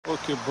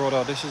Okay,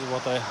 brother, this is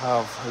what I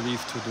have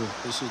left to do.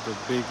 This is the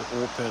big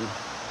open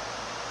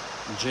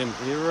gym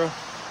area,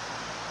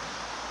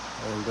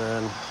 and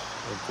then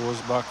it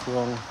goes back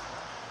around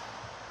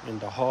in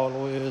the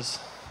hallways.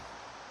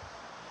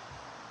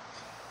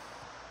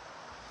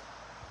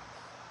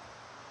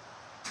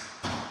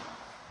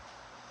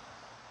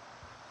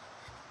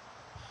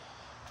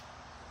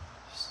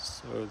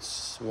 So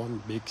it's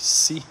one big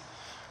C,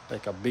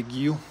 like a big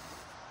U.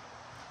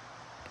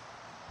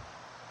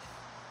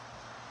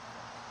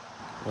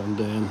 And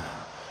then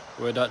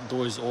where that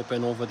door is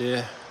open over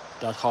there,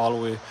 that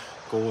hallway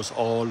goes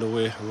all the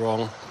way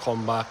around,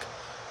 come back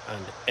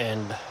and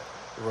end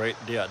right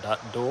there at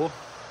that door.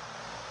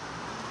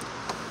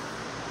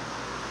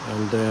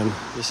 And then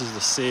this is the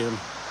same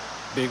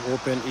big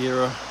open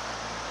area.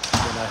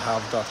 Then I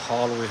have that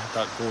hallway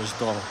that goes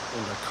down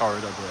in the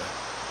corridor there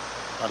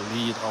that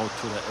lead out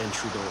to the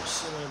entry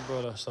doors. All right,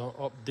 brother, so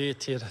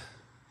updated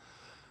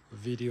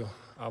video.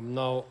 I'm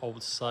now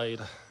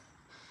outside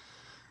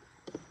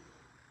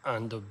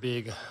and the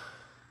big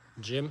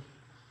gym.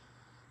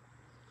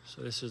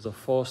 So this is the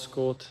first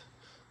court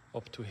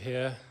up to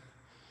here,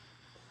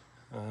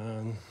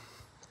 and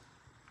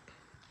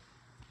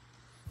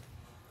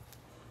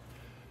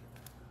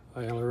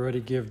I already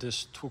gave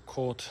this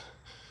 2-court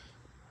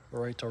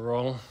right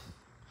around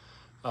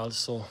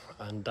also,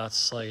 and that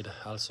side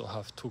also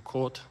have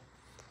 2-court.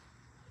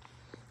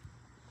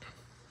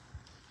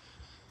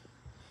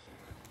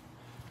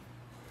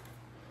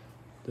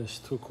 There's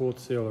 2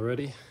 courts here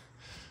already.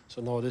 So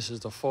now this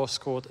is the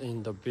first court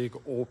in the big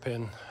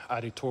open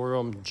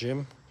auditorium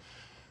gym.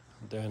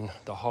 Then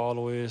the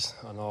hallways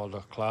and all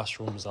the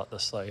classrooms at the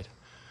side.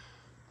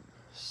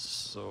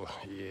 So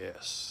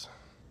yes.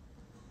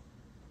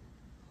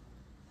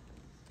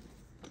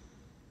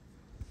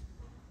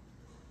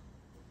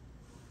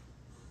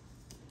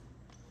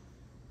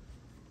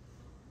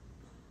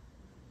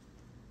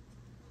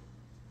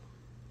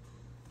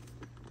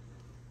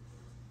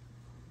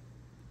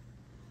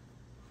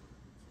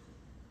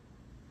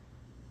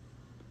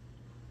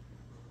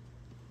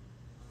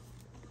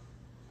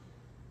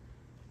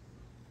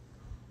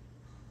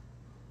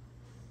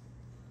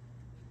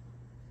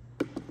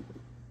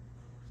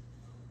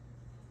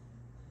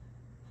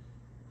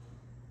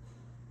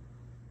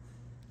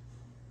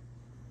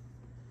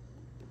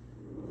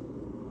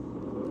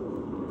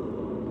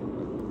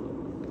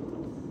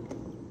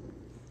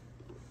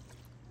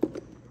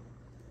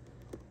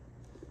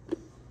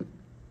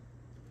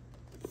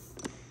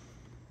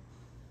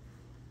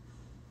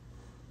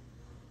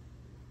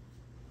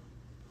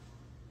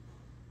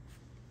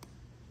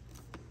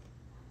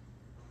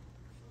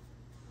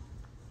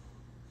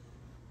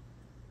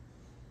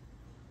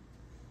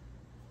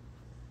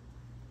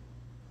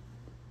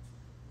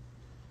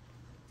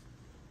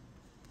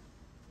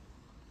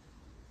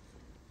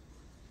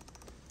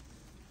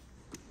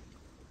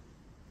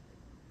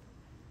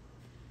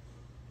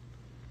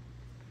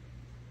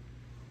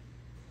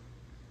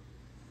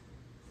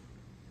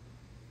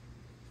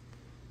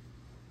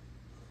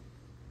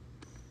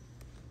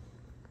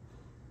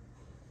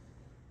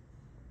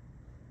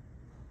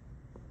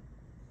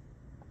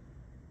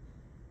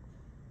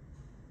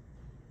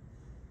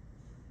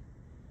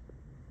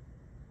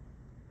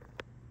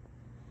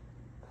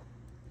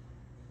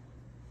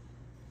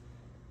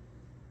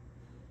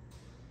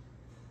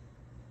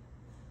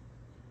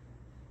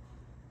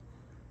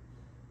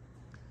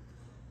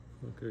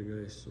 Okay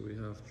guys, so we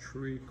have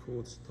 3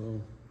 coats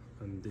down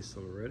and this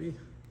already.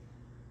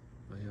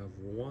 I have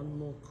 1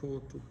 more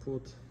coat to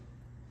put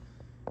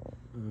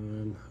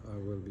and I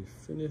will be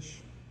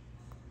finished.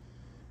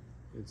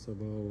 It's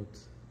about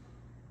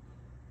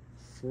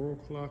 4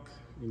 o'clock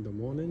in the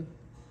morning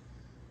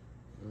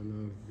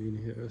and I've been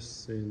here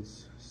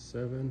since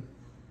 7.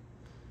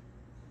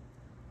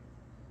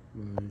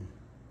 My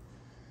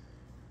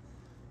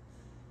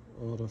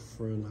other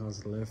friend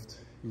has left.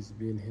 He's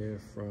been here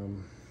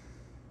from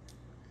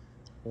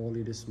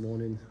early this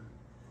morning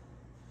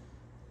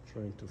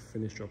trying to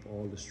finish up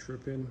all the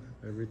stripping.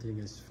 Everything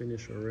is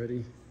finished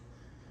already,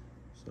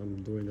 so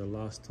I'm doing the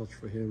last touch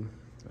for him.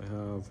 I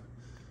have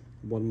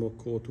 1 more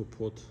coat to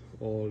put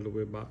all the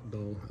way back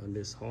down and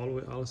this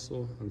hallway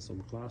also, and some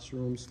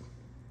classrooms,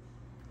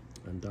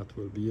 and that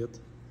will be it.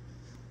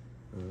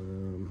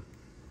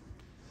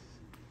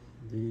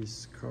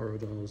 These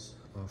corridors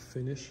are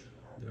finished.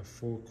 There are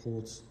 4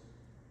 coats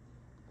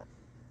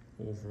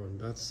over on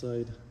that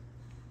side.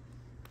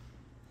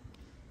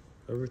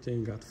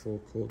 Everything got 4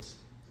 coats.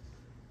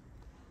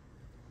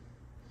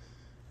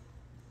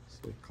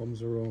 So it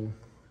comes around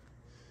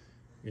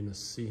in a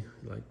C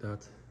like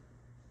that.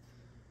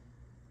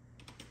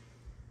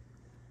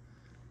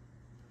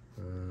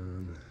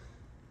 And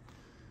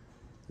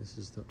this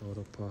is the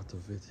other part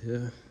of it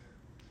here.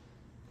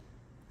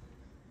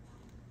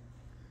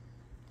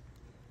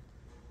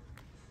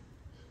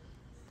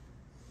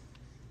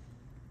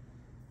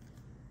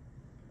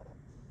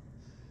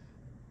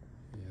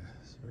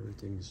 Yes,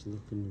 everything is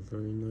looking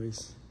very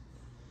nice.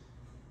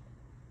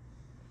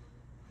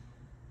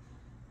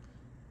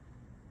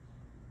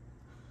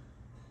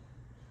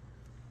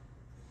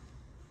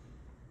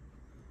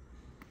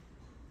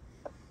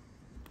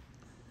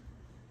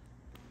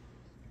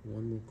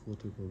 more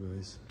to go,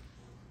 guys,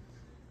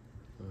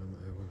 and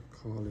I will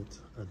call it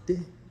a day.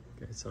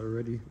 Okay, it's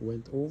already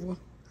went over.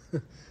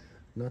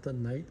 Not a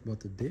night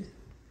but a day.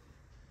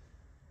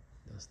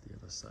 That's the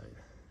other side.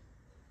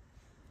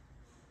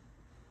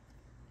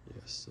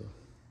 Yes, so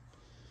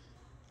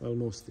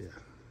almost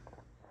there.